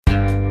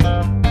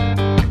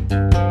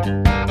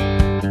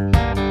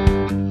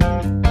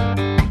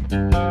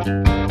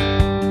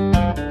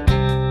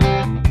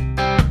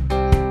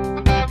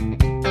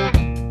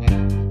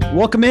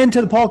Welcome into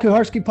the Paul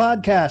Kuharsky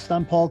podcast.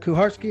 I'm Paul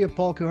Kuharsky of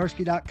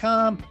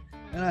paulkuharsky.com,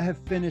 and I have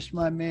finished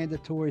my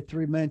mandatory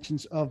 3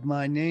 mentions of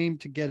my name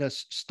to get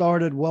us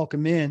started.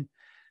 Welcome in.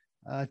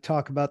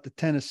 Talk about the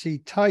Tennessee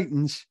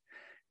Titans,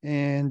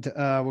 and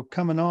we're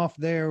coming off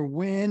their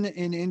win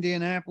in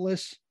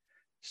Indianapolis,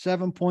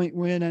 7-point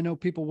win. I know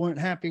people weren't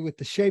happy with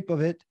the shape of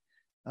it,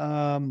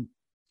 and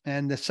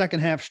the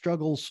second half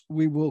struggles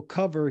we will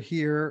cover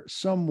here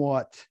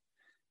somewhat.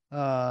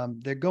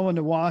 They're going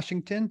to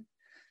Washington.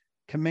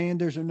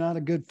 Commanders are not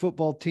a good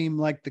football team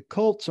like the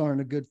Colts aren't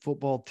a good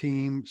football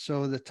team.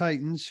 So the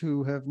Titans,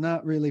 who have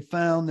not really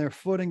found their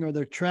footing or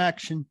their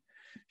traction,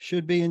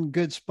 should be in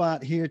good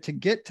spot here to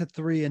get to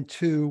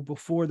 3-2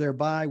 before their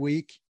bye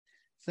week.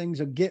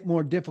 Things will get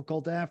more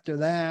difficult after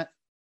that.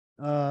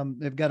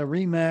 They've got a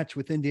rematch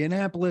with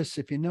Indianapolis.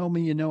 If you know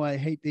me, you know I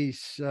hate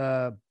these 2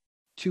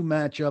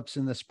 matchups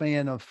in the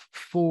span of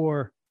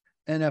 4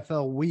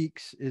 NFL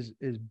weeks is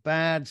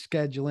bad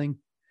scheduling.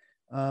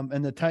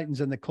 And the Titans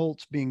and the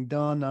Colts being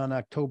done on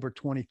October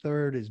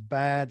 23rd is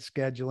bad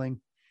scheduling.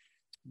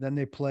 Then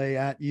they play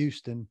at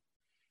Houston,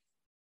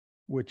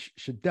 which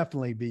should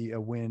definitely be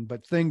a win.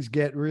 But things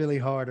get really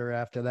harder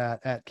after that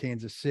at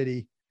Kansas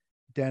City.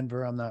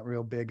 Denver, I'm not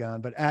real big on.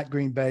 But at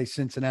Green Bay,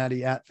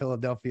 Cincinnati, at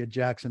Philadelphia,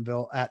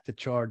 Jacksonville, at the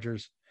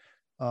Chargers,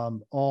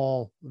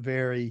 all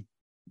very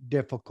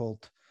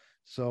difficult.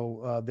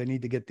 So they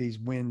need to get these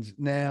wins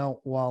now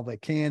while they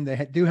can.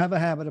 They do have a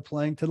habit of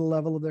playing to the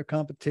level of their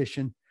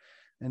competition.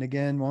 And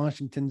again,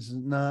 Washington's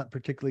not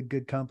particularly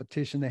good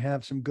competition. They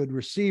have some good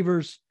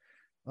receivers,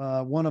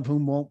 one of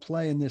whom won't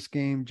play in this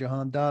game,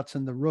 Jahan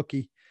Dotson, the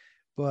rookie.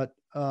 But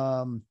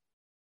I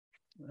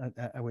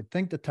would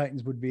think the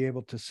Titans would be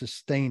able to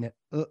sustain it.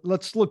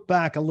 Let's look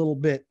back a little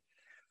bit.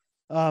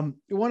 One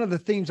of the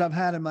themes I've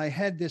had in my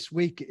head this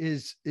week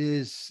is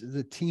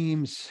the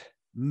team's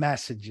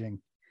messaging.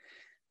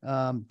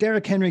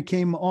 Derrick Henry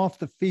came off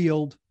the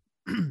field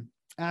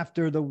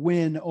after the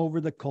win over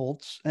the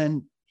Colts,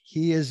 and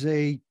he is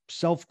a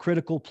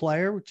self-critical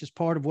player, which is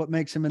part of what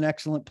makes him an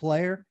excellent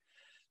player.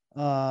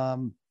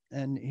 And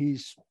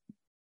he's,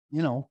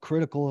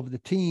 critical of the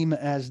team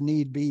as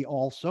need be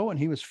also. And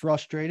he was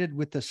frustrated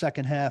with the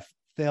second half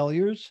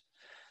failures.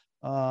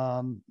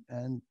 And,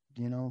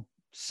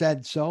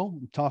 said so,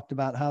 talked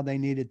about how they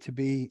needed to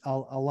be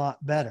a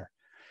lot better.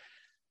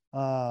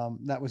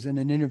 That was in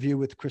an interview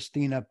with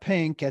Christina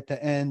Pink at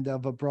the end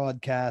of a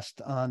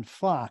broadcast on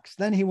Fox.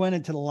 Then he went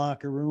into the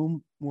locker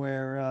room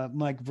where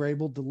Mike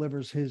Vrabel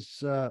delivers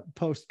his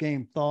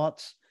post-game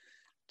thoughts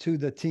to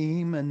the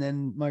team. And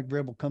then Mike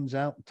Vrabel comes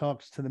out and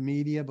talks to the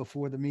media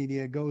before the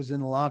media goes in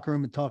the locker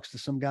room and talks to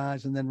some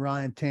guys. And then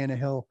Ryan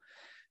Tannehill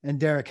and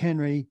Derrick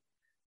Henry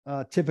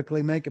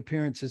typically make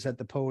appearances at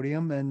the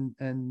podium.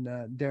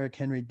 And Derrick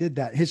Henry did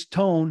that. His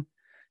tone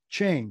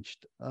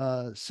changed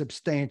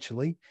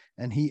substantially,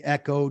 and he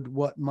echoed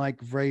what Mike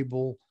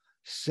Vrabel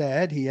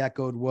said. He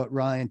echoed what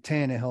Ryan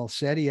Tannehill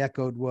said. He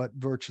echoed what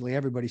virtually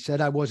everybody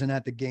said. I wasn't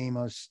at the game.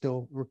 I was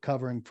still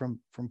recovering from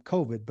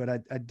COVID, but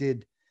I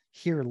did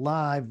hear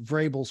live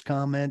Vrabel's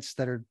comments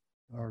that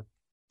are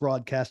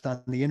broadcast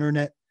on the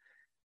internet.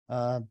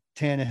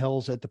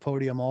 Tannehill's at the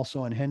podium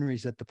also, and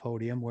Henry's at the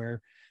podium,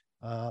 where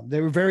they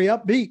were very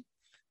upbeat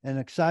and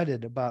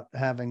excited about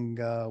having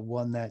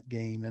won that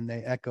game. And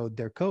they echoed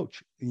their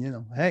coach,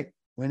 hey,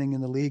 winning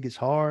in the league is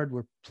hard.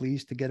 We're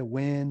pleased to get a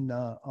win,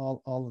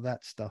 all of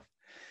that stuff.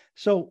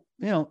 So,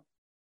 I don't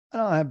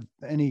have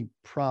any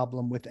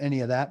problem with any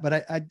of that,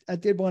 but I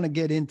did want to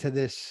get into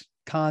this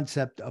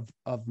concept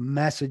of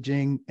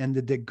messaging and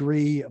the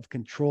degree of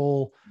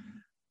control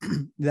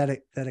that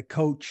a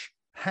coach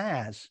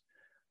has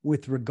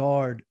with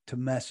regard to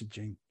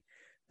messaging.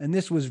 And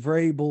this was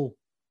Vrabel,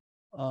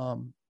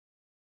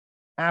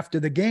 after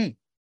the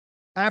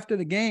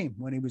game,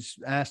 when he was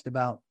asked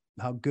about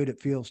how good it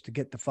feels to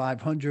get to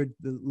 500,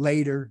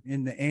 later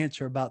in the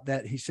answer about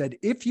that, he said,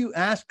 if you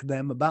ask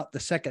them about the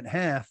second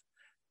half,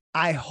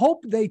 I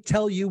hope they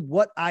tell you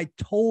what I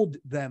told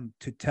them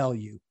to tell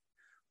you.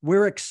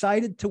 We're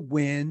excited to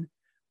win.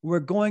 We're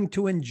going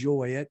to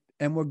enjoy it,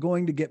 and we're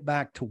going to get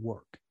back to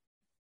work.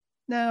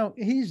 Now,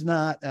 he's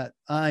not an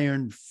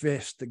iron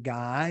fist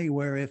guy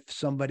where if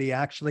somebody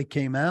actually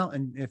came out,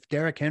 and if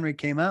Derrick Henry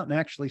came out and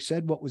actually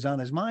said what was on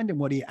his mind and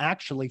what he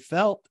actually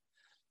felt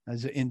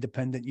as an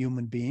independent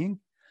human being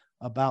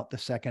about the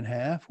second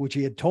half, which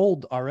he had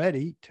told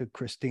already to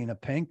Christina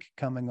Pink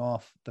coming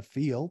off the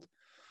field,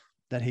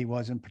 that he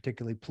wasn't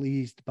particularly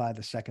pleased by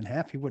the second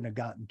half. He wouldn't have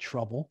gotten in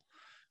trouble.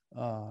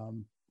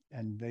 And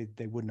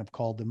they wouldn't have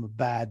called him a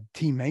bad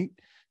teammate,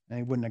 and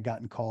he wouldn't have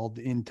gotten called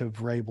into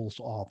Vrabel's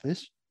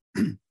office.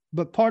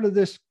 But part of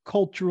this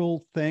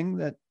cultural thing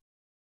that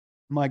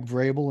Mike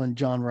Vrabel and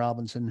John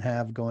Robinson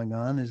have going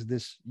on is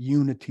this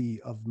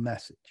unity of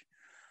message.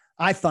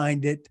 I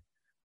find it,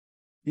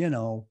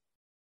 that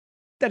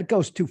it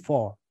goes too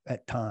far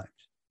at times.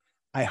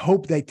 I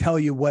hope they tell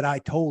you what I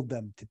told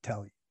them to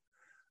tell you.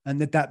 And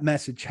that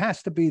message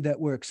has to be that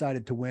we're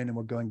excited to win and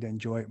we're going to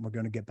enjoy it and we're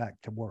going to get back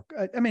to work.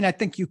 I mean, I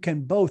think you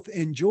can both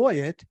enjoy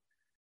it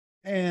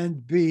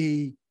and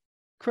be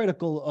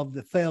critical of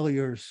the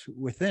failures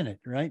within it,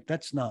 right?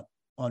 That's not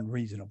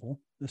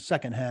unreasonable. The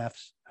second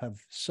halves have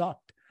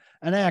sucked.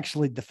 And I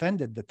actually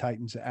defended the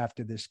Titans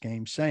after this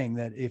game, saying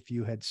that if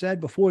you had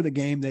said before the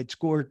game they'd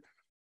scored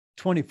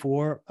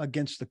 24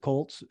 against the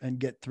Colts and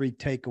get 3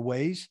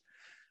 takeaways,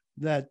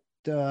 that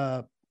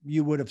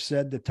you would have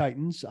said the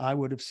Titans, I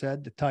would have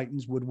said the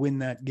Titans would win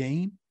that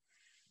game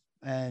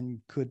and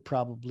could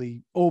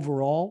probably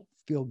overall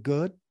feel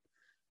good.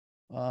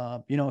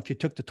 If you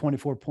took the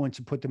 24 points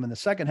and put them in the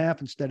second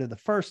half instead of the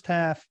first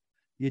half,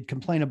 you'd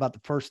complain about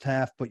the first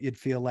half, but you'd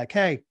feel like,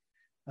 hey,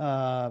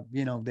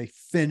 they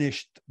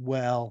finished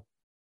well.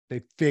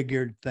 They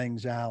figured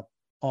things out,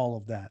 all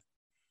of that.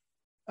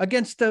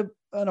 Against an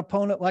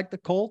opponent like the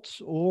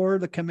Colts or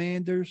the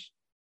Commanders,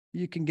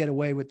 you can get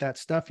away with that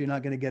stuff. You're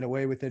not going to get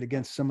away with it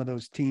against some of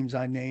those teams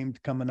I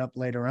named coming up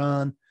later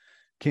on: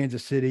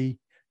 Kansas City,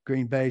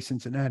 Green Bay,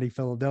 Cincinnati,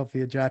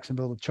 Philadelphia,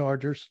 Jacksonville, the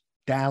Chargers,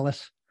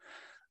 Dallas.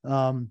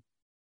 But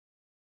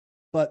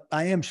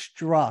I am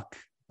struck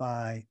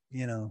by,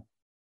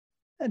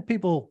 and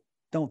people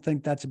don't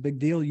think that's a big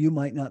deal. You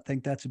might not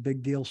think that's a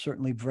big deal.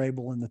 Certainly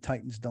Vrabel and the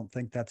Titans don't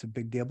think that's a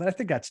big deal, but I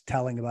think that's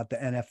telling about the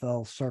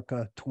NFL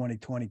circa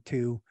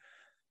 2022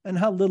 and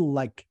how little,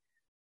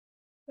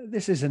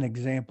 this is an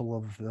example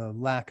of the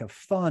lack of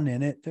fun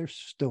in it. There's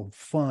still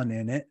fun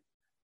in it,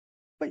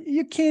 but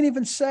you can't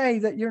even say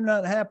that you're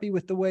not happy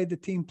with the way the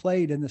team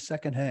played in the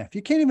second half.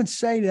 You can't even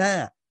say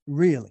that,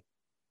 really.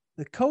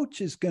 The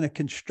coach is going to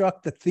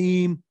construct the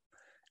theme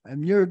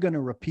and you're going to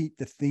repeat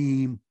the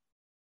theme.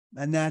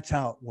 And that's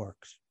how it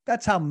works.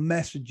 That's how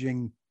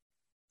messaging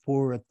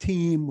for a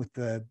team with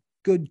a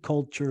good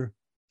culture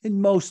in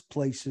most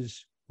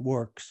places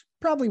works.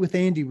 Probably with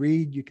Andy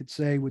Reid, you could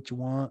say what you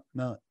want,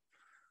 not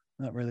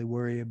really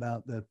worry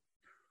about the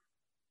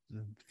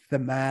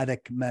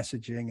thematic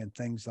messaging and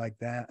things like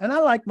that. And I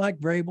like Mike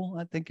Vrabel.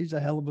 I think he's a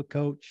hell of a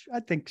coach. I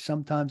think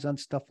sometimes on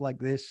stuff like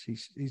this,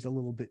 he's a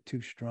little bit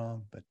too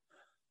strong, but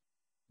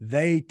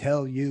they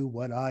tell you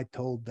what I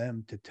told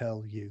them to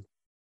tell you.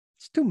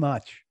 It's too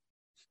much.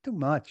 Too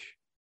much.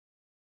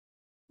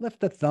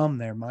 Lift the thumb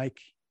there, Mike.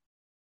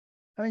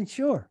 I mean,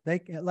 sure,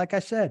 like I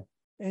said,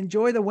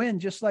 enjoy the win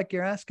just like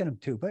you're asking them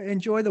to, but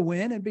enjoy the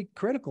win and be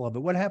critical of it.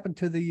 What happened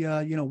to the,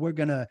 we're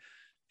going to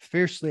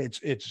fiercely,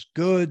 it's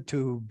good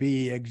to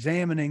be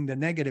examining the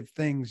negative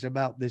things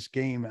about this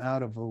game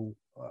out of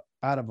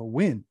a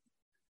win.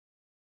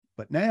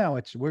 But now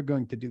we're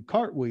going to do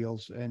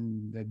cartwheels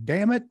and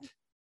damn it,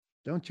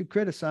 don't you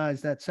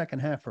criticize that second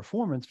half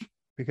performance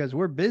because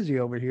we're busy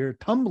over here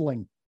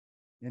tumbling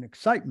in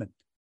excitement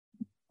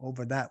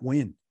over that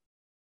win.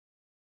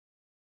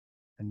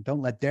 And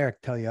don't let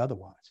Derek tell you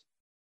otherwise.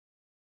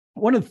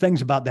 One of the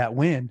things about that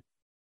win,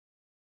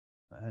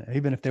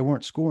 even if they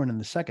weren't scoring in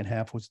the second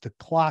half, was the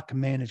clock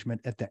management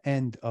at the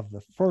end of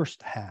the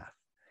first half,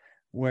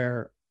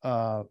 where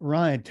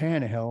Ryan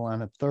Tannehill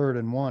on a 3rd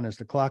and 1 as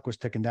the clock was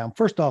ticking down.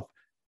 First off,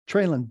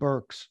 Traylon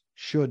Burks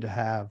should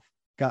have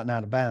gotten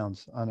out of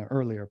bounds on an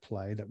earlier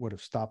play that would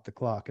have stopped the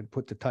clock and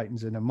put the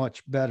Titans in a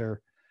much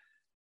better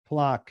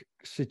clock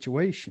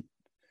situation.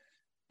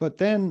 But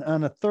then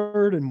on a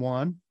 3rd and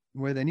 1,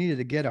 where they needed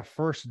to get a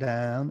first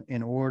down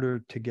in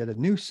order to get a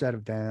new set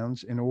of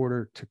downs, in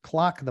order to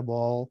clock the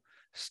ball,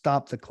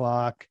 stop the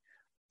clock,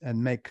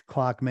 and make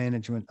clock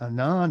management a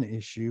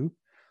non-issue,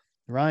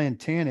 Ryan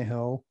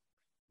Tannehill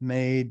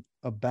made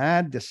a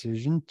bad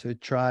decision to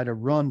try to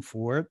run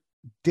for it,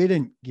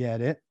 didn't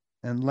get it,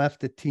 and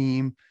left the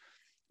team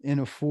in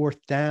a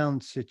 4th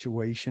down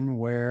situation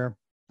where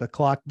the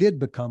clock did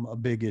become a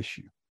big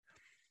issue.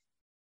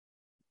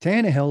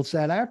 Tannehill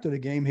said after the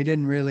game he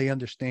didn't really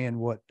understand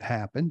what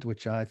happened,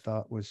 which I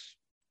thought was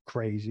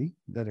crazy,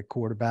 that a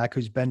quarterback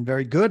who's been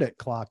very good at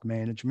clock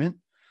management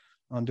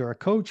under a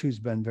coach who's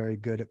been very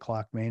good at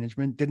clock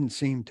management didn't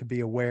seem to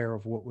be aware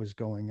of what was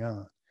going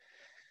on.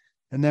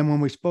 And then when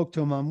we spoke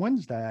to him on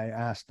Wednesday, I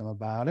asked him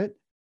about it,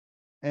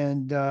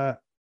 and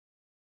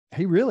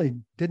he really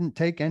didn't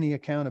take any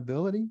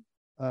accountability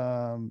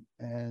and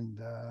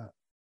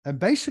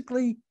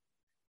basically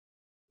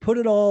put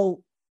it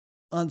all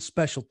on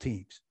special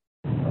teams.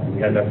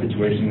 We had that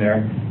situation there.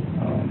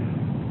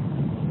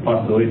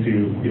 Possibility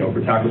to,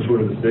 for tackle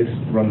short of the sticks,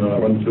 run the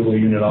field goal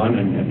unit on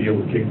and be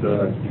able to kick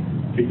the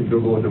field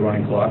goal with the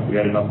running clock. We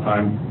had enough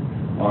time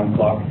on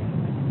clock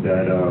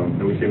that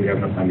we say we have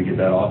enough time to get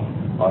that off.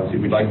 Obviously,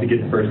 we'd like to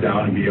get the first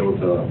down and be able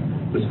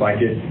to spike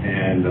it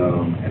and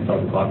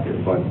stop the clock there,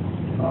 but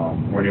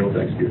weren't able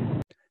to execute.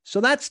 So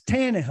that's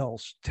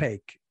Tannehill's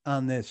take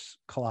on this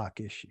clock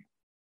issue.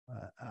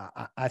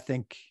 I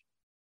think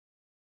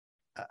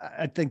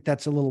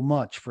that's a little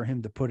much for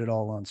him to put it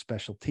all on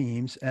special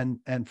teams and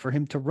for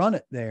him to run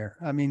it there.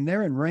 I mean,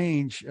 they're in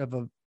range of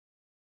a,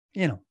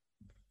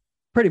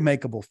 pretty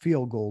makeable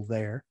field goal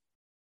there.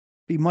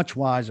 Be much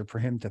wiser for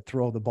him to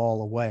throw the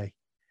ball away.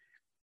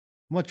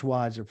 Much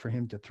wiser for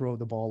him to throw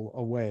the ball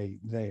away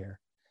there.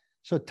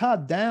 So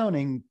Todd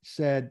Downing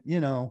said,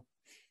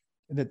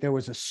 that there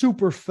was a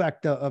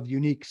superfecta of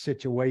unique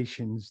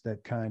situations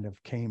that kind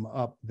of came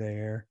up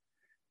there.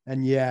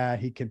 And yeah,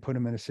 he can put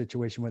them in a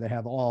situation where they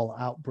have all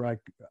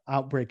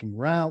outbreaking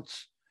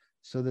routes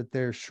so that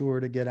they're sure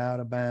to get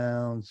out of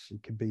bounds.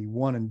 It could be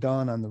one and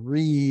done on the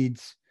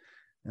reads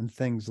and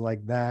things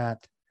like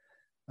that.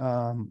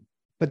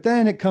 But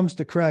then it comes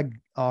to Craig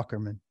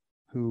Aukerman,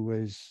 who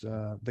is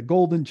the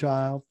golden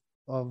child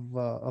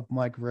of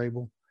Mike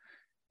Vrabel,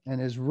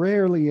 and is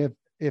rarely,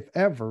 if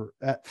ever,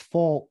 at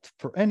fault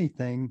for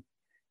anything.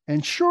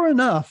 And sure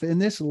enough, in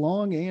this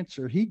long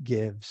answer he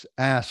gives,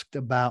 asked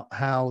about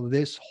how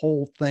this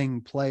whole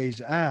thing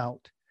plays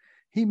out,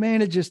 he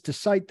manages to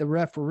cite the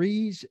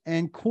referees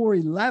and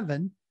Corey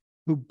Levin,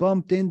 who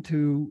bumped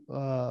into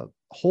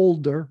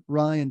holder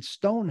Ryan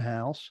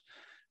Stonehouse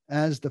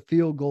as the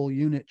field goal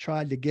unit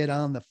tried to get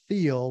on the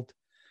field,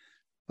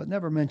 but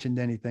never mentioned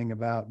anything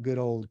about good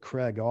old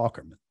Craig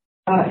Aukerman.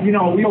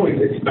 We always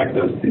expect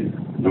us to,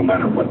 no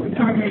matter what the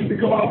time is, to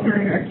go out there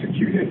and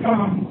execute it.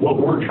 What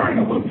we're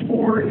trying to look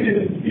for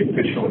is the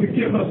official to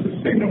give us a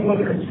signal,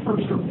 whether it's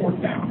first or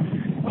fourth down.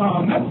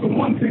 That's the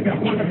one thing that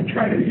we're going to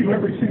try to do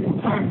every single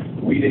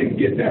time. We didn't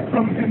get that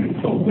from him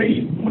until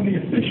late when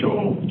the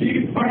official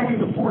gave finally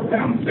the fourth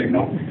down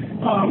signal.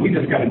 We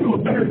just got to do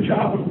a better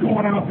job of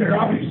going out there.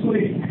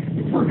 Obviously,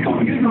 if we're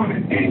coming in on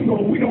an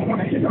angle, we don't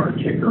want to hit our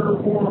kicker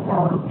or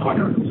our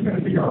punter, who's going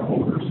to be our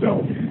holder.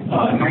 So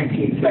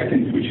 19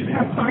 seconds, we should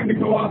have time to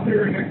go out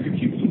there and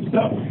execute some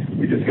stuff.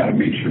 We just got to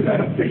make sure that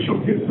official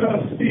gives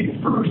us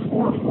a first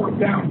or fourth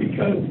down,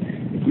 because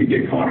if we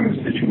get caught in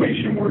a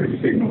situation where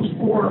it signals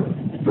for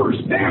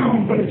first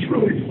down, but it's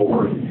really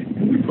fourth,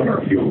 and we put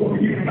our field goal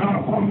unit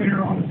on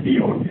there on the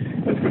field,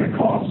 that's going to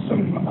cause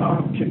some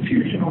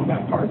confusion on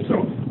that part.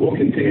 So we'll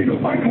continue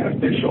to find that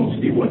official,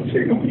 see what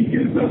signal he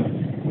gives us,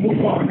 and we'll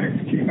go on and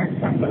execute next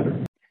time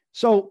better.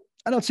 So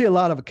I don't see a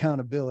lot of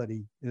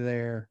accountability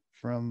there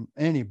from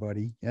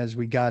anybody as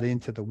we got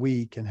into the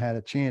week and had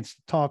a chance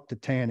to talk to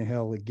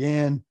Tannehill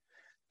again,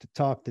 to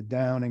talk to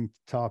Downing,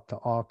 to talk to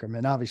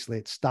Aukerman. Obviously,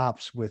 it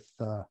stops with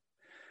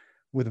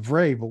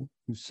Vrabel,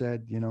 who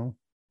said,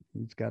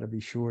 he's got to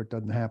be sure it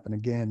doesn't happen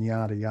again,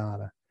 yada,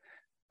 yada.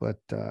 But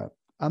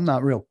I'm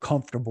not real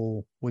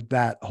comfortable with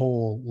that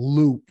whole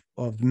loop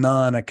of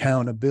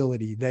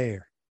non-accountability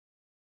there.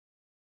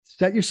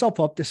 Set yourself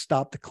up to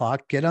stop the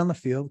clock, get on the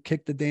field,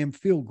 kick the damn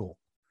field goal,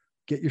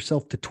 get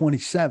yourself to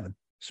 27,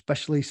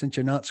 especially since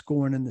you're not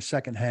scoring in the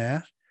second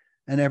half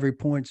and every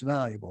point's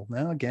valuable.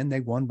 Now, again, they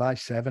won by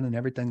 7 and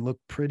everything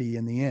looked pretty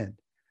in the end,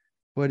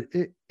 but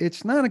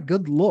it's not a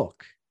good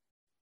look.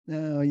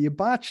 Now, you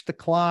botched the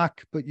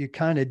clock, but you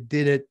kind of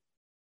did it,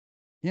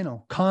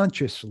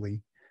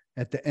 consciously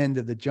at the end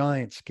of the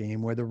Giants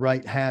game, where the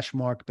right hash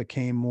mark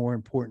became more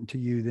important to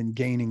you than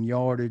gaining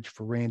yardage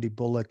for Randy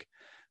Bullock,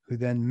 who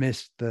then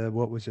missed the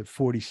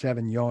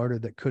 47-yarder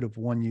that could have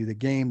won you the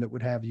game, that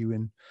would have you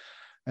in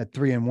at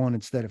 3-1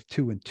 instead of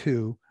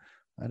 2-2.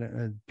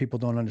 People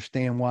don't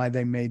understand why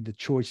they made the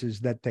choices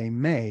that they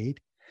made,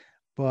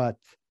 but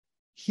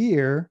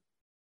here,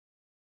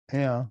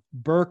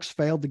 Burks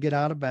failed to get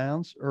out of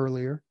bounds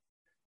earlier.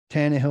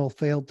 Tannehill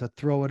failed to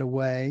throw it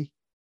away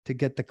to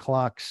get the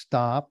clock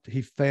stopped.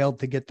 He failed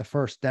to get the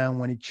first down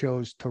when he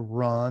chose to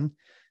run.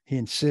 He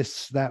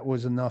insists that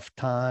was enough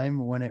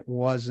time when it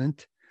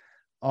wasn't.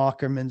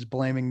 Aukerman's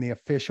blaming the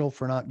official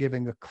for not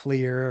giving a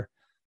clear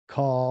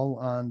call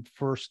on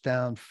first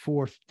down,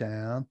 fourth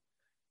down.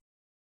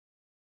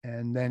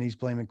 And then he's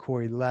blaming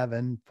Corey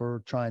Levin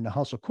for trying to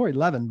hustle. Corey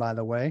Levin, by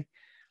the way,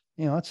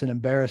 it's an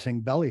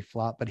embarrassing belly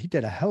flop, but he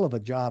did a hell of a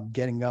job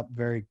getting up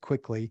very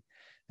quickly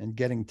and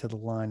getting to the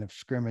line of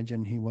scrimmage.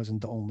 And he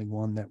wasn't the only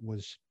one that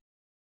was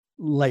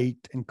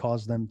late and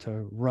caused them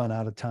to run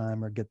out of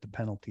time or get the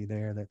penalty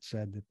there that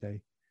said that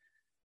they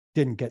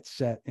didn't get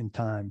set in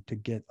time to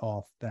get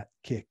off that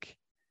kick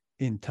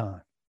in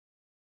time.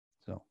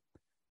 So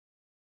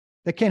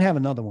they can't have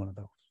another one of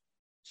those.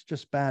 It's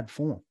just bad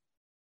form.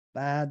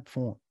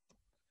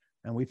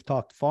 And we've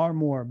talked far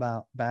more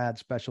about bad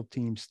special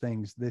teams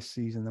things this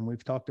season than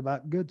we've talked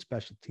about good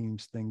special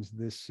teams things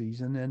this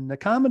season. And the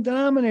common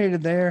denominator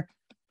there,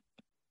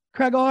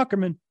 Craig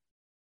Aukerman.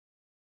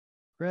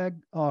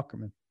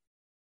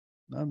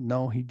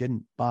 No, he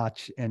didn't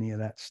botch any of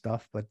that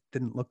stuff, but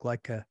didn't look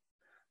like a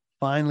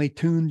finely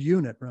tuned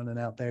unit running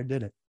out there,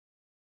 did it?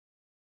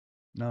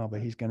 No,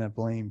 but he's going to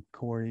blame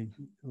Corey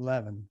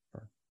Levin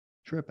for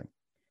tripping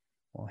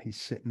while he's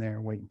sitting there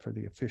waiting for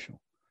the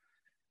official.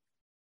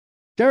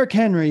 Derrick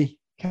Henry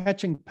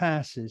catching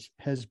passes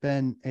has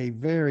been a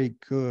very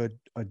good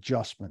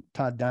adjustment.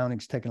 Todd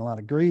Downing's taken a lot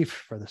of grief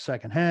for the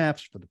second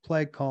halves, for the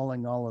play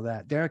calling, all of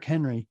that. Derrick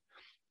Henry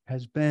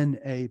has been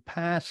a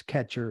pass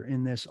catcher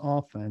in this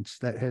offense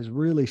that has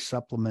really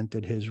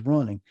supplemented his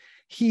running.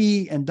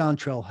 He and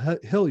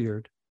Dontrell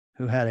Hilliard,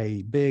 who had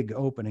a big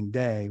opening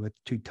day with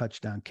 2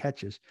 touchdown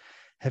catches,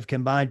 have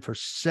combined for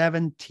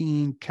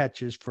 17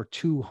 catches for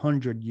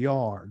 200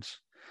 yards.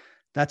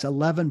 That's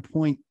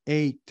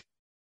 11.8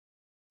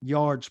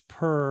 yards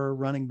per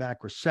running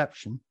back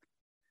reception.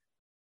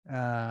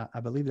 I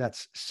believe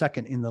that's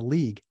second in the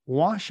league.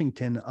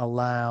 Washington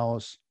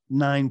allows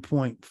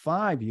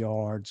 9.5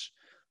 yards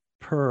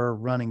per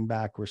running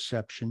back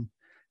reception.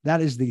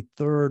 That is the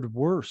third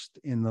worst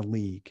in the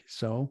league.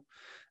 So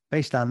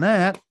based on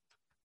that,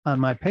 on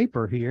my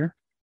paper here,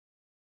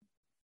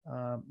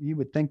 you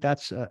would think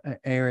that's an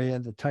area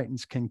the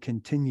Titans can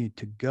continue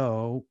to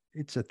go.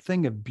 It's a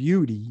thing of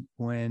beauty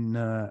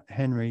when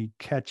Henry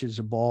catches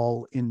a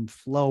ball in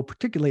flow,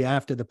 particularly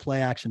after the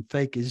play action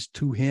fake is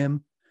to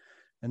him.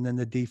 And then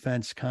the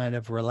defense kind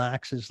of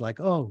relaxes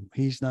like, oh,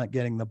 he's not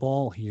getting the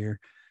ball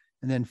here.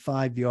 And then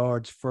 5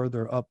 yards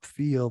further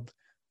upfield,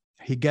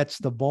 he gets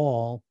the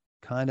ball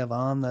kind of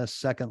on the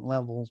second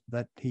level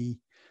that he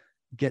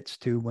gets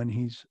to when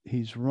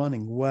he's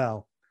running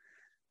well.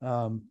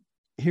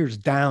 Here's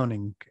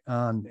Downing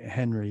on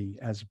Henry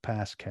as a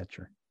pass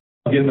catcher.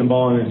 Getting the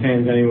ball in his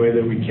hands any way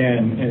that we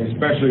can, and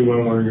especially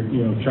when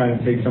we're trying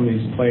to take some of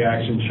these play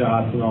action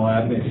shots and all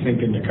that, and they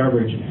sink into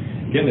coverage.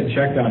 Getting a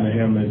check down to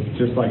him is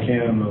just like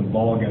handing him the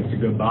ball against a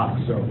good box.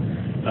 So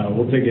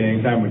we'll take it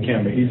anytime we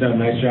can. But he's done a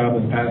nice job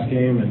in the pass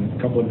game and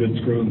a couple of good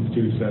screens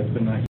too, so that's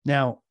been nice.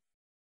 Now,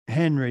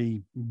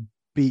 Henry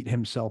beat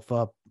himself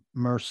up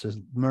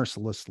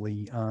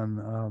mercilessly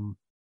on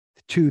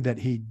two that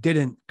he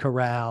didn't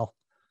corral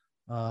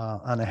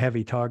on a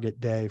heavy target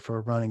day for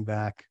a running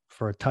back,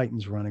 for a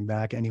Titans running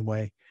back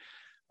anyway.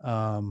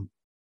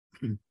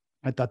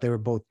 I thought they were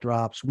both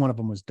drops. One of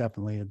them was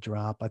definitely a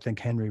drop. I think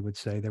Henry would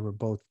say they were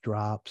both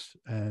drops,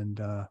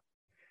 and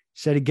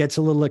said he gets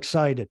a little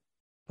excited,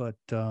 but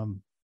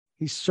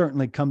he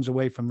certainly comes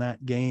away from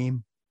that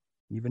game,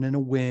 even in a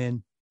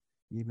win,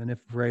 even if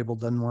Vrabel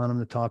doesn't want him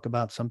to talk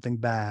about something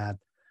bad,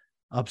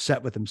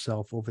 upset with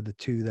himself over the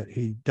two that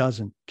he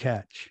doesn't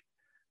catch.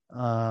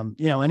 And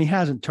he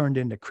hasn't turned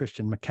into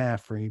Christian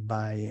McCaffrey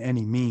by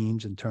any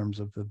means in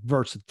terms of the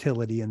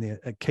versatility and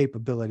the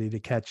capability to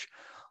catch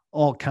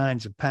all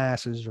kinds of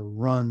passes or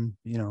run,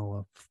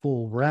 a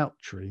full route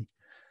tree.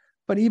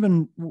 But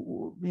even,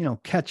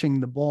 catching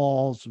the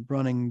balls,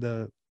 running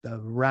the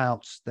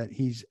routes that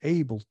he's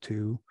able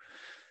to,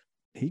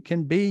 he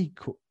can be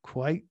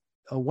quite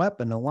a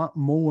weapon, a lot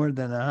more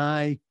than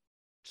I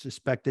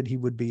suspected he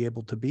would be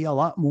able to be, a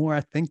lot more,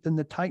 I think, than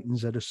the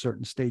Titans at a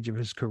certain stage of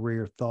his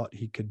career thought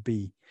he could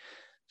be.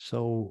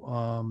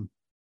 So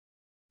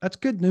that's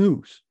good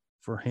news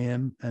for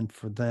him and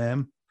for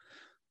them.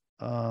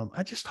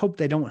 I just hope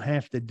they don't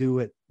have to do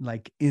it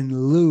like in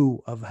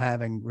lieu of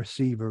having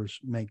receivers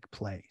make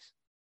plays.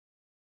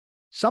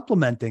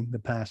 Supplementing the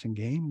passing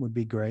game would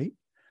be great.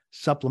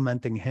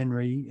 Supplementing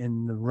Henry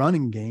in the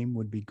running game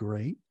would be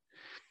great.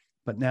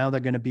 But now they're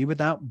going to be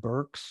without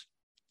Burks.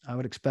 I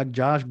would expect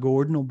Josh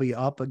Gordon will be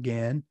up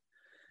again.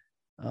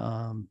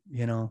 I'd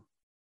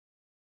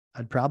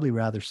probably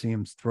rather see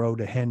him throw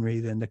to Henry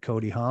than to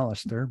Cody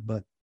Hollister,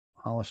 but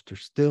Hollister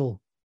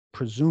still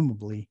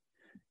presumably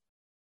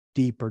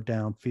deeper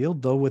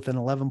downfield, though with an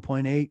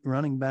 11.8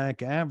 running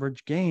back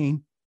average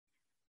gain.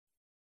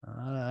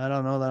 I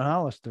don't know that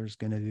Hollister's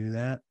going to do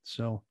that.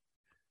 So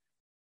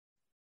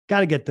got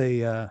to get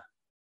the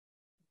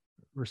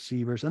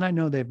receivers. And I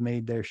know they've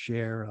made their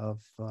share of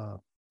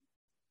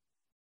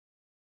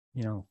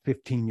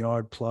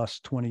 15-yard plus,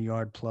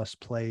 20-yard plus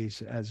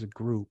plays as a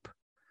group.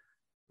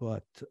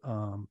 But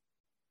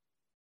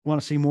want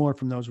to see more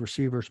from those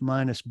receivers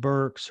minus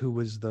Burks, who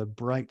was the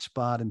bright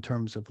spot in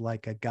terms of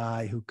like a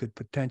guy who could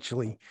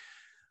potentially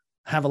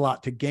have a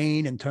lot to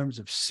gain in terms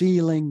of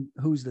ceiling.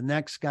 Who's the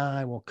next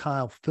guy? Well,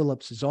 Kyle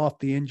Phillips is off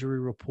the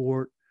injury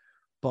report,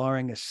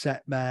 barring a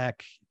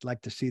setback. I'd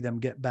like to see them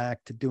get back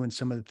to doing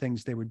some of the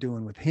things they were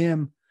doing with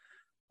him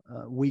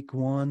week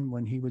one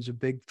when he was a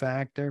big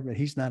factor, but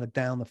he's not a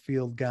down the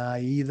field guy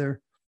either.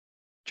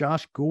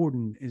 Josh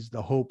Gordon is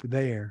the hope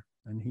there,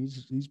 and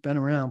he's been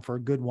around for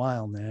a good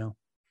while now.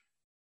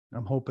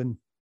 I'm hoping,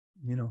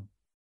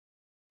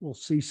 we'll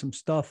see some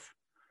stuff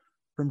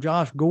from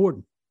Josh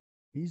Gordon.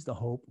 He's the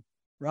hope.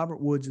 Robert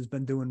Woods has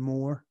been doing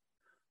more,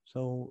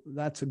 so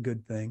that's a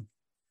good thing.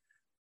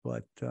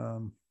 But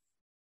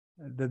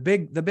the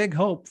big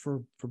hope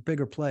for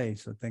bigger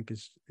plays, I think,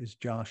 is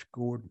Josh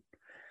Gordon.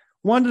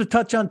 Wanted to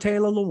touch on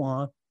Taylor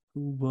Lewan,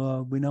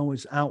 who we know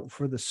is out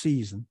for the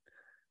season.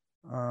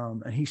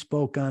 And he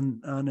spoke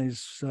on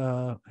his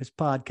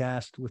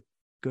podcast with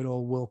good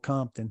old Will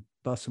Compton,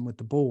 Bussing with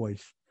the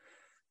Boys,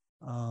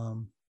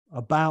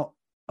 about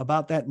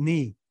that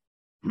knee.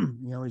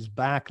 He's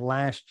back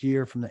last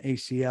year from the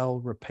ACL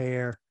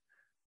repair,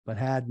 but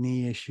had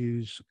knee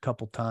issues a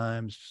couple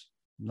times,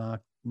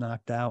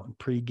 knocked out in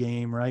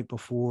pregame right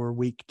before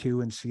week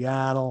 2 in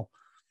Seattle,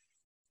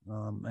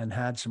 and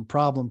had some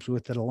problems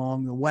with it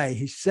along the way.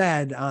 He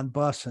said on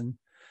Bussin',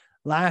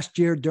 last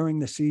year during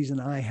the season,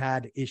 I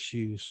had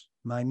issues.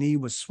 My knee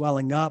was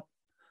swelling up.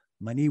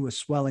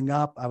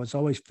 I was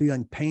always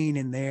feeling pain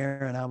in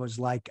there, and I was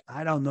like,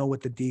 I don't know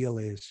what the deal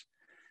is.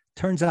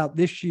 Turns out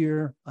this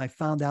year, I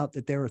found out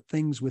that there are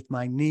things with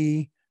my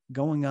knee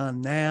going on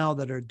now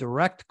that are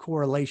direct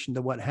correlation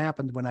to what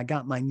happened when I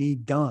got my knee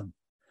done.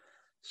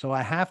 So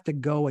I have to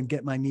go and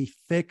get my knee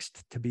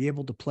fixed to be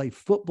able to play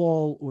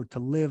football or to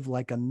live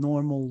like a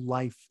normal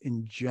life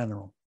in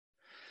general.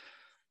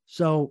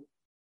 So,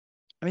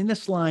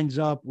 this lines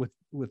up with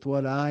with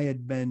what I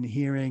had been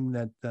hearing,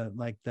 that the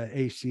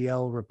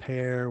ACL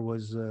repair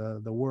was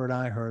the word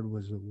I heard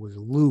was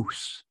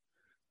loose,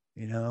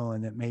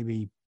 and that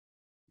maybe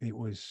it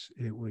was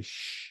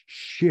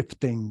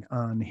shifting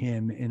on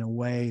him in a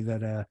way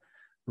that a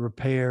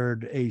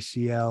repaired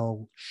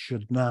ACL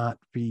should not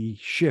be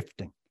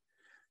shifting.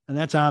 And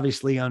that's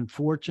obviously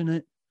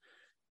unfortunate,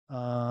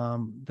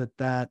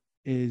 that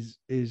is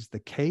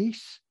the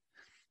case.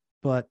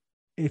 But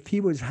if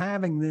he was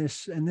having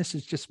this, and this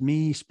is just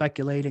me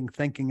speculating,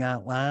 thinking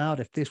out loud,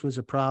 if this was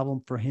a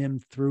problem for him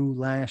through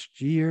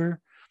last year,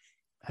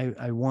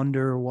 I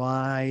wonder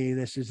why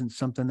this isn't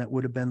something that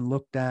would have been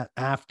looked at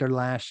after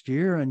last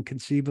year and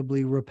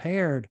conceivably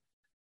repaired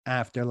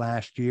after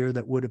last year,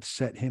 that would have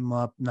set him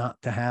up not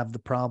to have the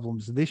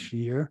problems this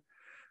year,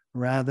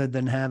 rather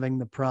than having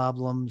the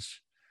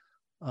problems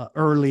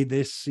early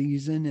this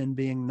season and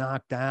being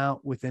knocked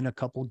out within a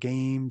couple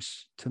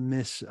games to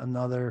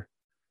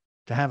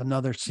have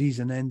another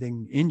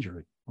season-ending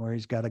injury where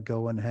he's got to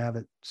go and have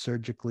it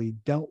surgically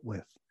dealt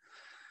with.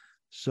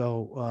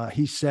 So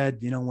he said,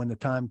 when the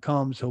time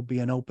comes, he'll be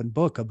an open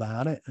book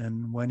about it.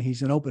 And when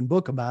he's an open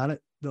book about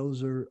it,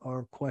 those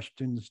are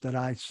questions that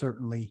I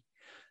certainly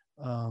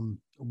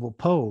will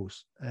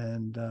pose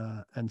and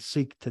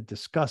seek to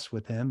discuss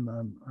with him.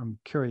 I'm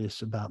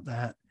curious about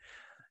that.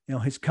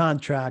 His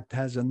contract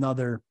has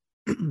another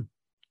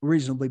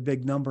reasonably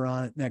big number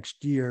on it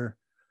next year,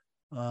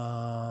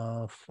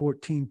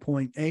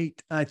 14.8,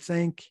 I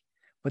think,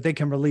 but they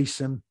can release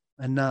him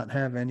and not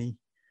have any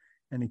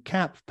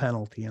cap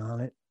penalty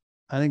on it.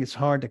 I think it's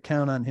hard to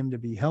count on him to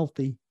be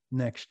healthy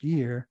next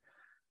year.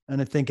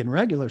 And I think in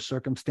regular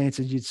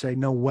circumstances, you'd say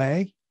no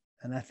way.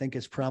 And I think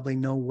it's probably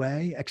no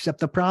way, except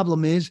the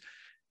problem is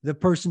the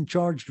person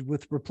charged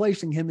with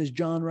replacing him is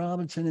John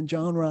Robinson, and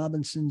John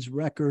Robinson's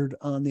record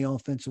on the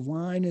offensive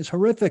line is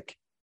horrific.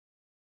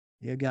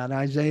 You got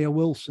Isaiah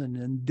Wilson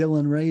and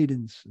Dylan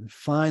Radins. And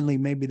finally,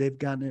 maybe they've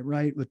gotten it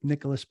right with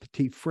Nicholas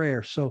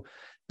Petit-Frere. So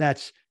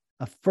that's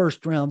a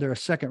first rounder, a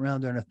second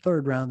rounder, and a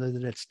third rounder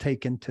that it's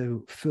taken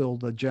to fill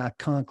the Jack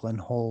Conklin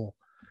hole.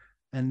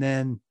 And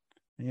then,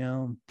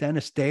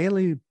 Dennis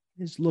Daly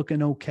is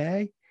looking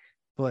okay,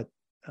 but,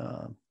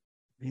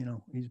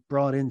 he's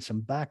brought in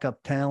some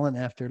backup talent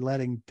after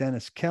letting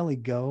Dennis Kelly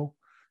go,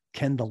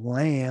 Kendall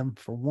Lamb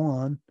for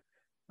one,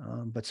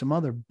 but some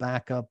other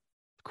backup,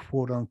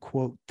 quote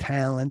unquote,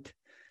 talent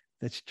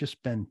that's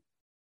just been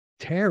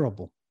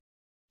terrible.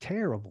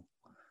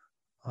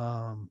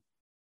 And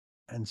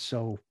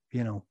so,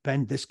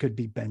 this could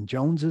be Ben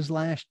Jones's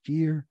last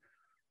year.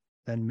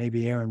 Then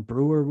maybe Aaron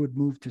Brewer would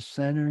move to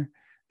center.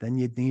 Then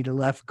you'd need a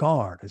left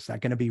guard. Is that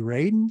going to be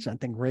Radins? I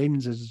think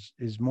Radins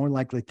is more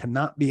likely to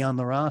not be on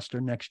the roster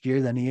next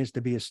year than he is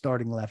to be a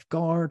starting left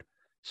guard.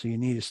 So you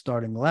need a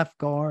starting left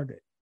guard.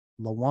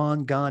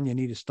 Lawan gone, you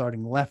need a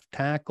starting left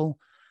tackle.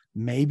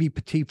 Maybe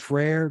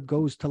Petit-Frere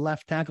goes to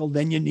left tackle.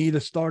 Then you need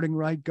a starting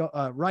right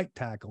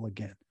tackle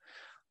again.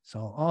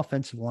 So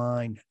offensive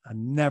line, a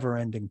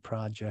never-ending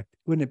project.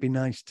 Wouldn't it be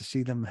nice to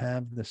see them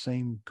have the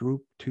same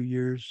group 2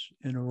 years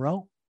in a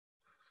row?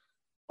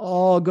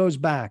 All goes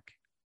back.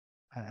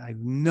 I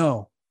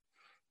know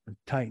the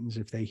Titans,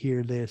 if they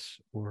hear this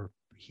or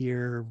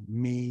hear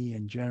me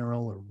in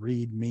general or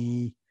read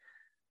me,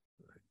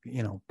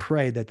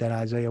 pray that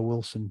Isaiah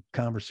Wilson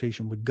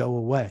conversation would go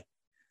away,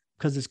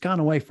 because it's gone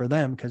away for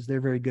them because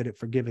they're very good at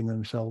forgiving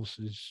themselves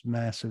as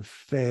massive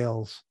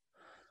fails.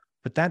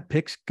 But that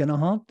pick's going to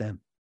haunt them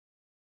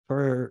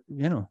for,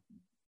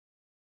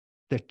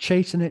 they're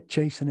chasing it.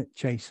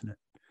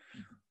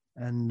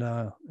 And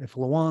if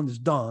Lawan's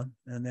done,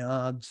 and the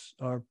odds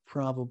are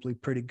probably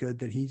pretty good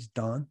that he's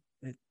done,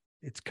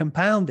 it's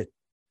compounded.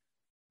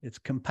 It's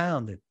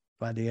compounded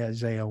by the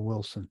Isaiah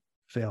Wilson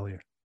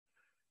failure.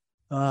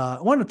 I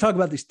want to talk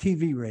about these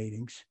TV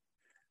ratings.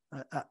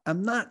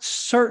 I'm not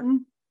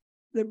certain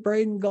that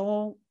Braden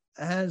Gall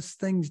has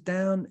things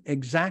down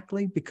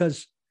exactly,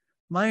 because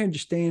my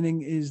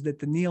understanding is that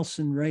the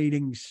Nielsen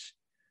ratings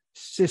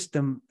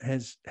system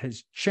has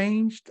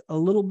changed a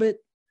little bit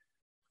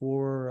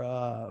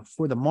for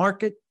the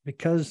market,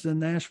 because the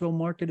Nashville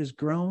market has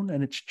grown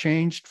and it's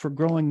changed for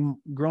growing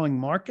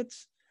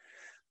markets.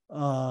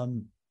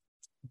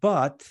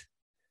 But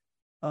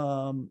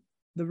the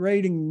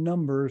rating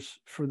numbers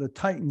for the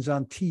Titans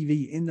on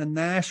TV in the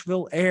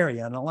Nashville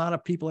area, and a lot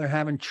of people are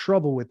having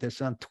trouble with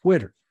this on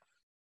Twitter,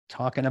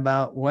 talking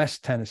about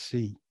West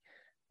Tennessee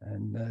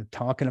and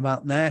talking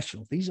about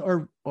Nashville. These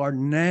are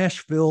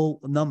Nashville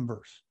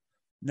numbers.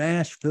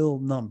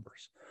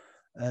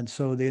 And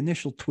so the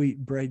initial tweet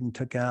Braden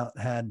took out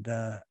had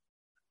a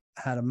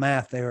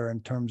math error in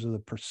terms of the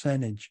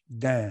percentage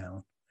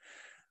down.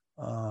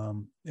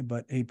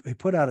 But he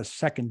put out a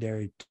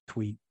secondary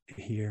tweet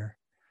here.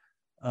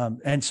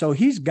 And so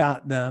he's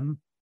got them,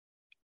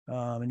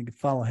 and you can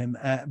follow him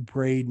at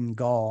Braden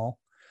Gall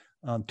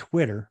on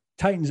Twitter.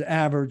 Titans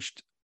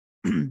averaged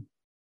a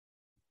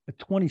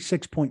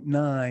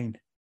 26.9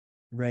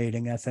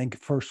 rating, I think,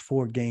 first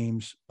 4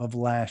 games of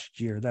last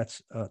year.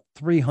 That's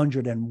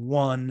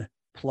 301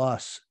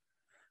 plus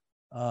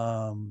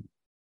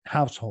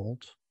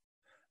households.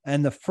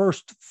 And the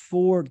first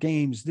 4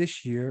 games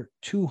this year,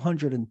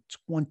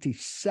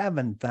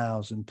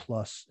 227,000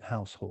 plus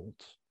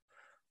households.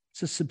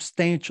 It's a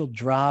substantial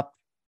drop,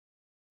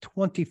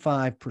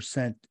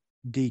 25%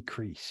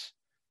 decrease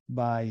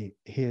by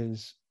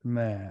his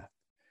math.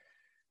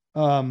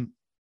 I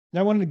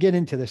wanted to get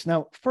into this.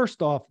 Now,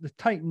 first off, the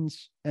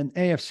Titans and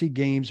AFC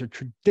games have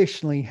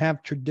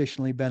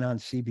traditionally been on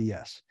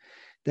CBS.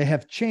 They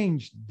have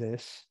changed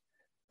this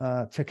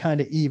to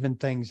kind of even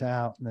things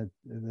out. The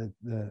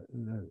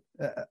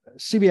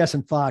CBS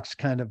and Fox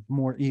kind of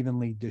more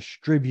evenly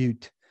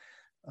distribute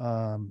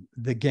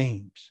the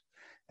games.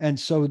 And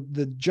so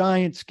the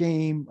Giants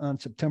game on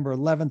September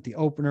 11th, the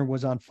opener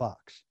was on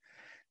Fox.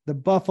 The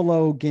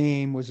Buffalo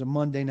game was a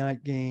Monday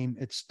night game.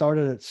 It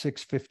started at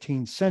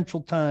 6:15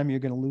 Central Time. You're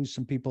going to lose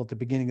some people at the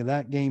beginning of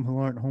that game who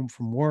aren't home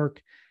from work.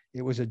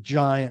 It was a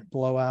giant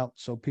blowout,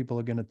 so people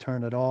are going to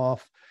turn it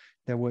off.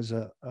 There was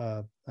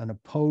an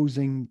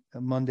opposing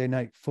Monday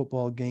night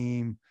football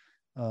game,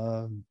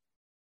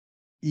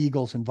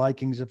 Eagles and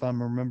Vikings, if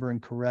I'm remembering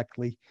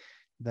correctly,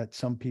 that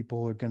some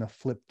people are going to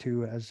flip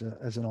to as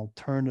an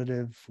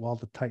alternative while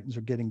the Titans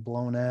are getting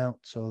blown out.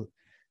 So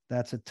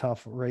that's a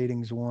tough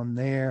ratings one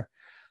there.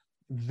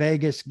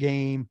 Vegas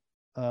game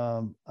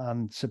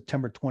on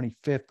September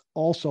 25th,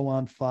 also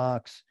on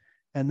Fox,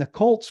 and the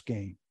Colts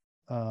game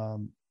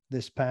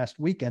this past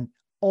weekend,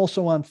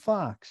 also on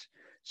Fox.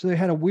 So they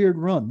had a weird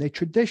run. They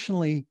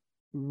traditionally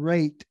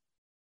rate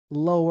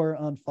lower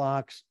on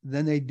Fox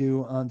than they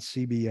do on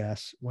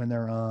CBS when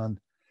they're on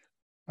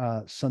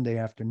Sunday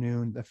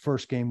afternoon. The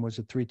first game was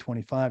a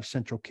 3:25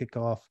 Central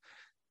kickoff.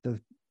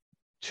 The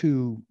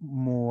 2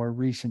 more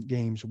recent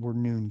games were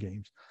noon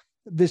games.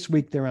 This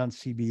week they're on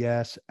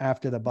CBS.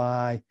 After the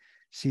bye,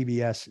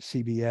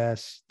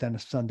 CBS, then a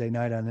Sunday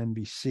night on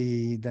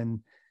NBC.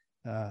 Then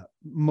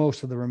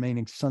most of the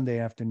remaining Sunday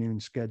afternoon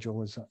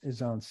schedule is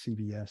on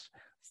CBS.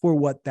 For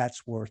what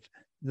that's worth,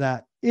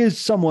 that is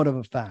somewhat of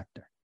a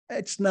factor.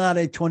 It's not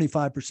a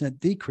 25%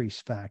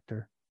 decrease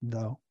factor,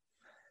 though.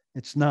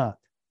 It's not.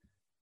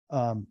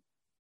 I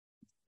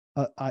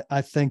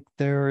think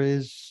there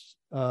is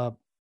a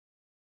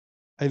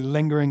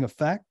lingering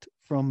effect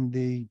from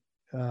the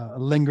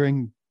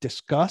lingering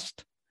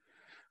disgust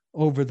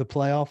over the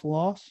playoff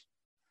loss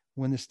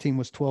when this team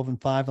was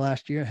 12-5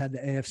 last year, had the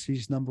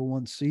AFC's number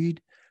 1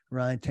 seed.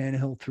 Ryan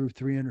Tannehill threw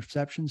 3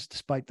 interceptions,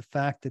 despite the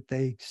fact that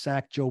they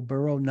sacked Joe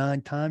Burrow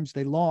 9 times.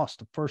 They lost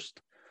the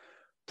first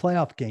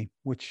playoff game,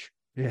 which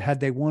had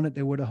they won it,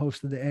 they would have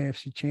hosted the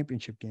AFC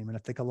Championship game. And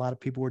I think a lot of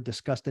people were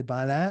disgusted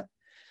by that.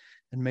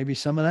 And maybe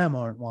some of them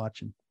aren't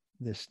watching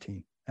this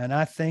team. And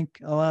I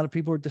think a lot of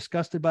people are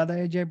disgusted by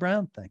the A.J.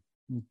 Brown thing.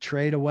 You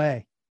trade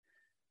away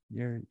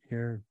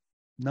your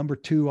number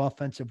 2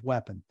 offensive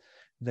weapon,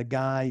 the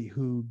guy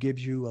who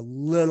gives you a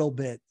little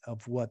bit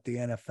of what the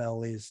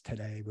NFL is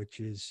today, which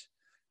is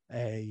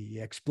a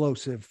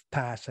explosive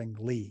passing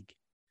league.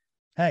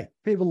 Hey,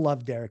 people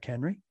love Derrick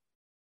Henry.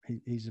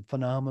 He's a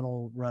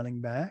phenomenal running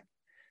back,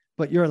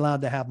 but you're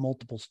allowed to have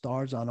multiple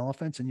stars on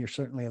offense, and you're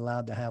certainly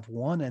allowed to have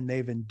one, and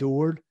they've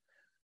endured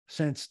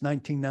since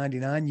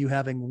 1999, you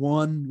having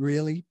one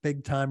really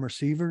big-time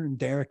receiver in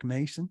Derrick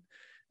Mason.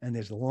 And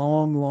there's a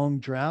long, long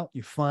drought.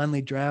 You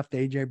finally draft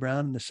A.J.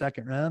 Brown in the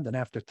 2nd round. And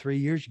after 3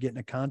 years, you get in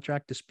a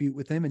contract dispute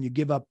with him and you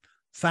give up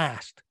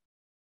fast.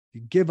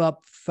 You give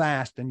up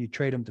fast and you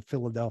trade him to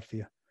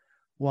Philadelphia.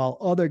 While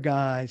other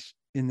guys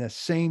in the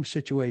same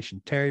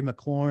situation, Terry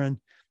McLaurin,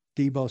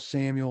 Deebo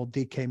Samuel,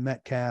 DK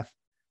Metcalf,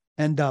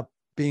 end up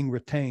being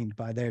retained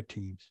by their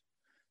teams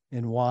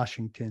in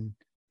Washington,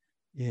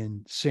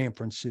 in San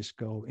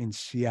Francisco, in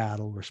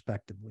Seattle,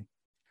 respectively.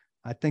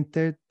 I think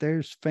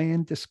there's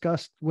fan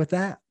disgust with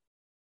that.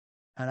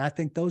 And I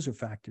think those are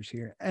factors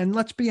here. And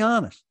let's be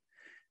honest,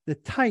 the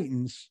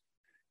Titans,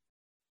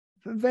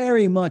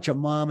 very much a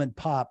mom and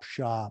pop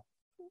shop.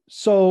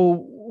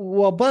 So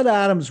while Bud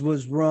Adams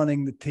was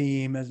running the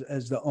team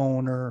as the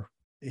owner,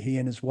 he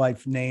and his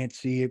wife,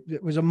 Nancy,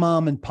 it was a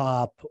mom and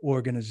pop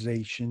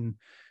organization.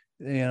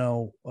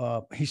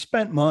 He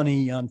spent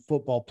money on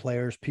football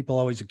players. People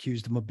always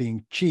accused him of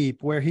being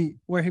cheap. Where he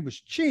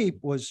was cheap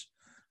was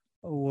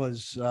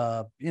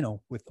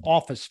with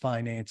office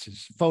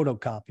finances,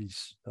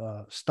 photocopies,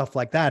 stuff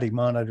like that. He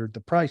monitored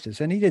the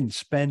prices, and he didn't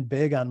spend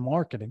big on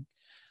marketing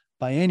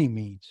by any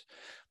means.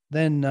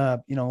 Then,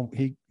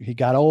 he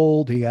got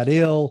old, he got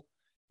ill,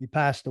 he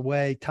passed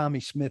away. Tommy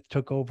Smith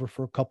took over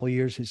for a couple of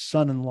years. His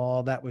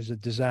son-in-law, that was a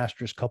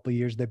disastrous couple of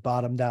years. They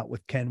bottomed out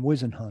with Ken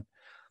Wisenhunt.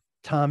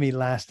 Tommy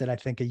lasted, I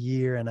think, 1.5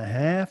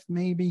 years,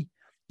 maybe.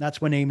 That's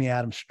when Amy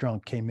Adams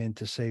Strunk came in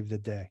to save the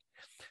day.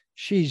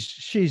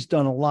 She's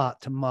done a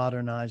lot to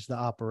modernize the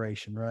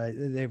operation, right?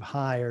 They've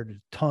hired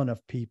a ton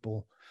of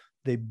people.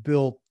 They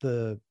built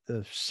the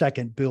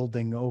 2nd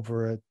building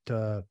over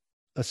at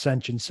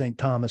Ascension St.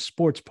 Thomas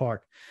Sports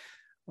Park,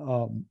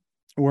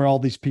 where all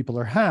these people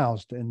are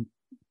housed, and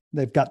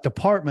they've got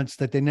departments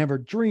that they never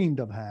dreamed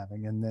of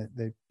having, and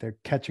they're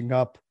catching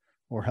up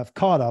or have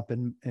caught up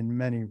in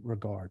many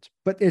regards.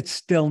 But it's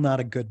still not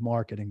a good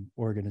marketing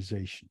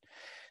organization.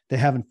 They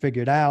haven't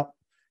figured out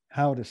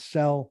how to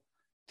sell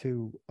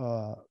to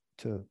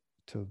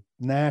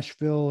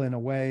Nashville in a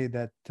way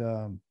that,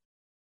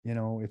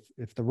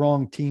 if the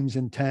wrong team's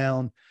in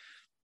town,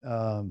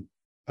 a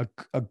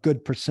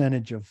good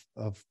percentage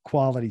of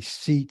quality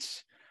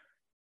seats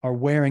are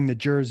wearing the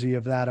jersey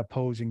of that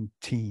opposing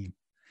team.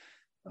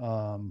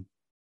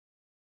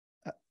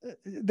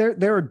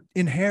 There are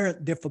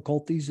inherent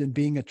difficulties in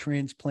being a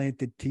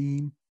transplanted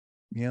team.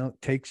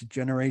 It takes a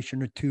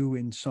generation or two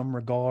in some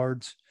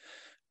regards.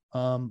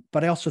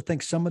 But I also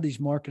think some of these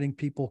marketing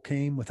people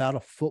came without a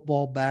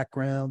football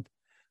background.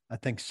 I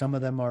think some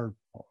of them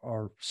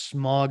are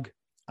smug.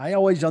 I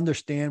always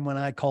understand when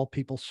I call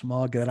people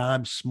smug that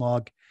I'm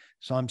smug.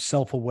 So I'm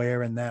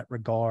self-aware in that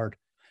regard.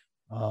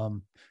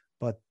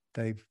 But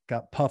they've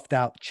got puffed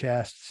out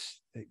chests.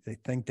 They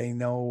think they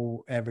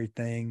know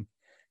everything.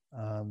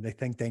 They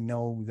think they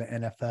know the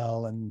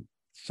NFL, and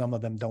some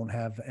of them don't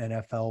have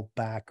NFL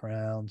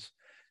backgrounds.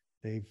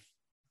 They've,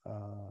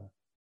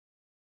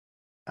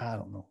 I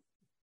don't know,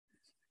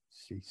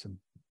 see some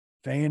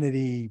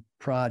vanity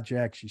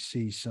projects. You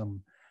see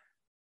some,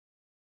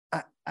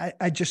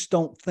 I just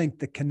don't think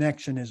the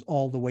connection is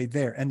all the way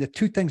there. And the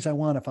two things I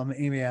want, if I'm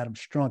Amy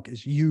Adams Strunk,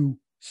 is you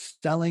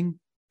selling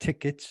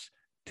tickets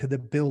to the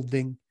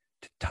building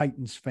to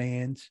Titans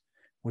fans,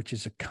 which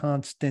is a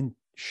constant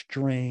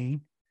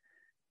strain,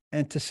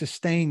 and to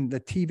sustain the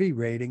TV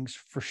ratings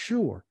for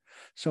sure.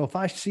 So if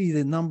I see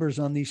the numbers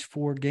on these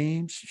 4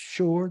 games,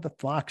 sure, the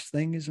Fox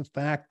thing is a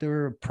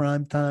factor, a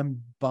primetime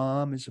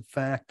bomb is a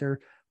factor.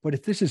 But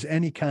if this is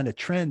any kind of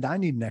trend, I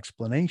need an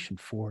explanation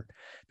for it,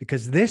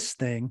 because this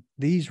thing,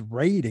 these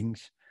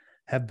ratings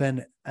have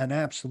been an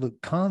absolute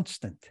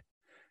constant.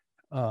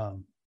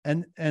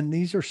 And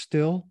these are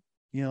still,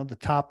 the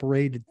top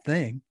rated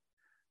thing,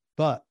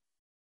 but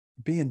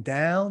being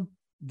down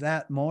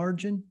that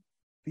margin,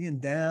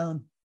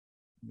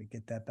 let me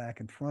get that back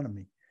in front of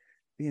me,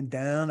 being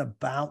down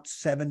about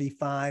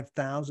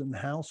 75,000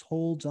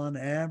 households on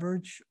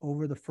average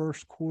over the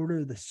first quarter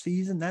of the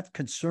season, that's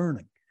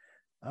concerning.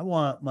 I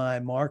want my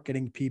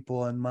marketing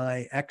people and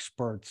my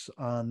experts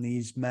on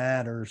these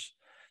matters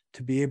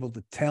to be able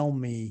to tell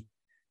me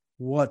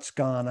what's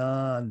gone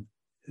on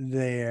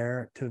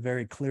there, to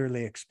very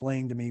clearly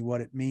explain to me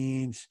what it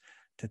means,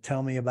 to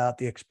tell me about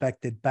the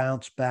expected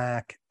bounce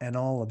back and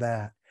all of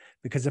that.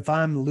 Because if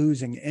I'm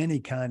losing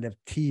any kind of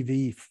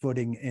TV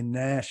footing in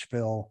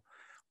Nashville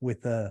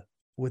with a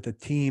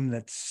team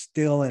that's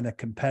still in a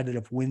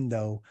competitive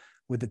window,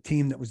 with a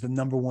team that was the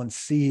number 1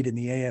 seed in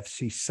the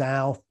AFC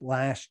South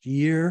last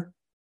year,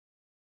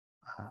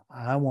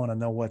 I want to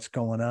know what's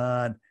going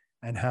on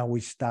and how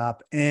we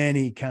stop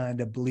any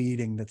kind of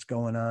bleeding that's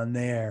going on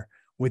there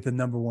with the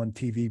number 1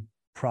 TV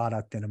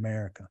product in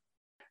America.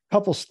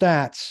 Couple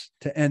stats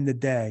to end the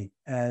day,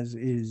 as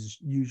is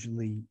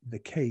usually the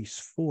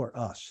case for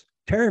us.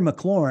 Terry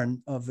McLaurin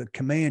of the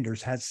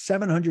Commanders has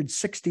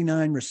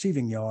 769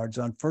 receiving yards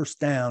on first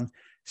down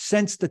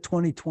since the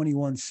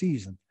 2021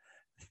 season.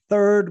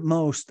 3rd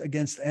most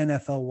against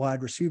NFL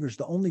wide receivers.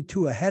 The only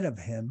 2 ahead of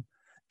him,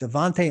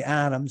 Devontae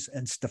Adams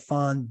and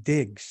Stephon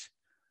Diggs.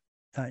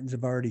 Titans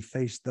have already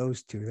faced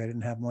those 2. They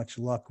didn't have much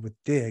luck with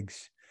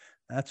Diggs,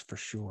 that's for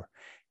sure.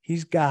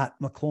 He's got,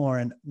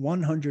 McLaurin,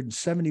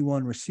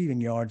 171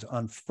 receiving yards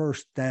on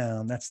first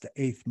down. That's the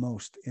 8th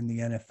most in the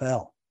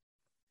NFL.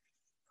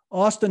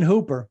 Austin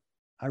Hooper,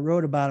 I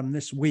wrote about him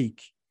this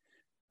week.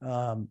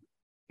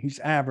 He's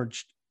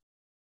averaged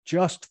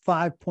just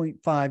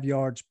 5.5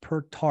 yards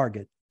per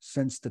target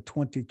since the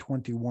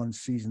 2021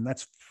 season.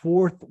 That's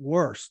 4th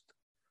worst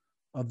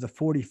of the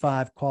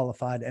 45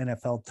 qualified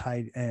NFL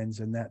tight ends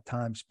in that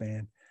time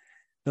span.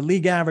 The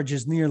league average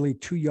is nearly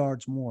 2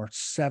 yards more,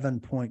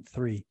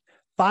 7.3.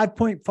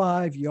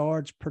 5.5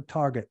 yards per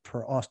target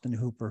for Austin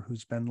Hooper,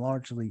 who's been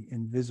largely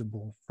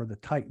invisible for the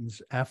Titans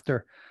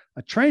after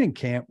a training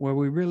camp where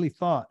we really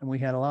thought, and we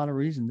had a lot of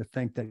reason to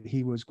think, that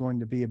he was going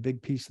to be a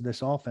big piece of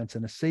this offense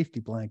and a safety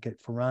blanket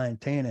for Ryan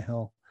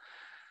Tannehill.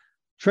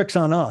 Tricks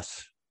on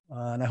us.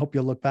 And I hope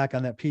you'll look back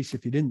on that piece,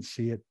 if you didn't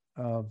see it,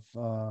 of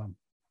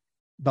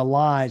the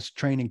lies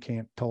training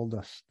camp told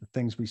us, the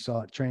things we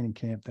saw at training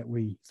camp that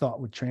we thought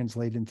would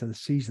translate into the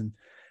season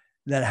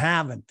that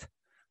haven't.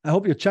 I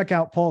hope you'll check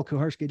out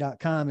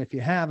paulkuharsky.com if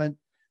you haven't.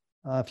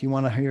 If you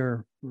want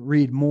to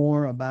read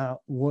more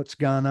about what's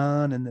gone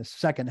on in the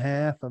second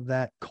half of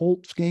that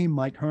Colts game.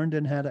 Mike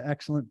Herndon had an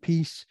excellent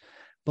piece.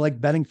 Blake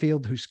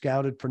Bedingfield, who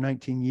scouted for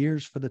 19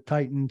 years for the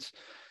Titans,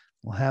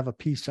 will have a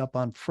piece up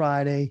on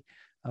Friday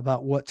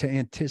about what to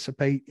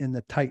anticipate in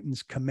the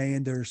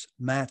Titans-Commanders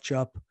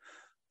matchup.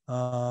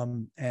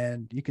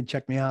 And you can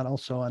check me out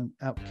also on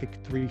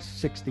Outkick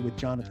 360 with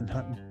Jonathan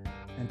Hutton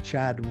and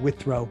Chad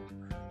Withrow.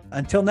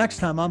 Until next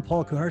time, I'm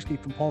Paul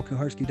Kuharsky from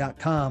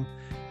paulkuharsky.com.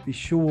 Be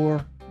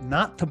sure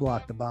not to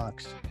block the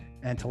box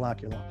and to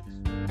lock your locks.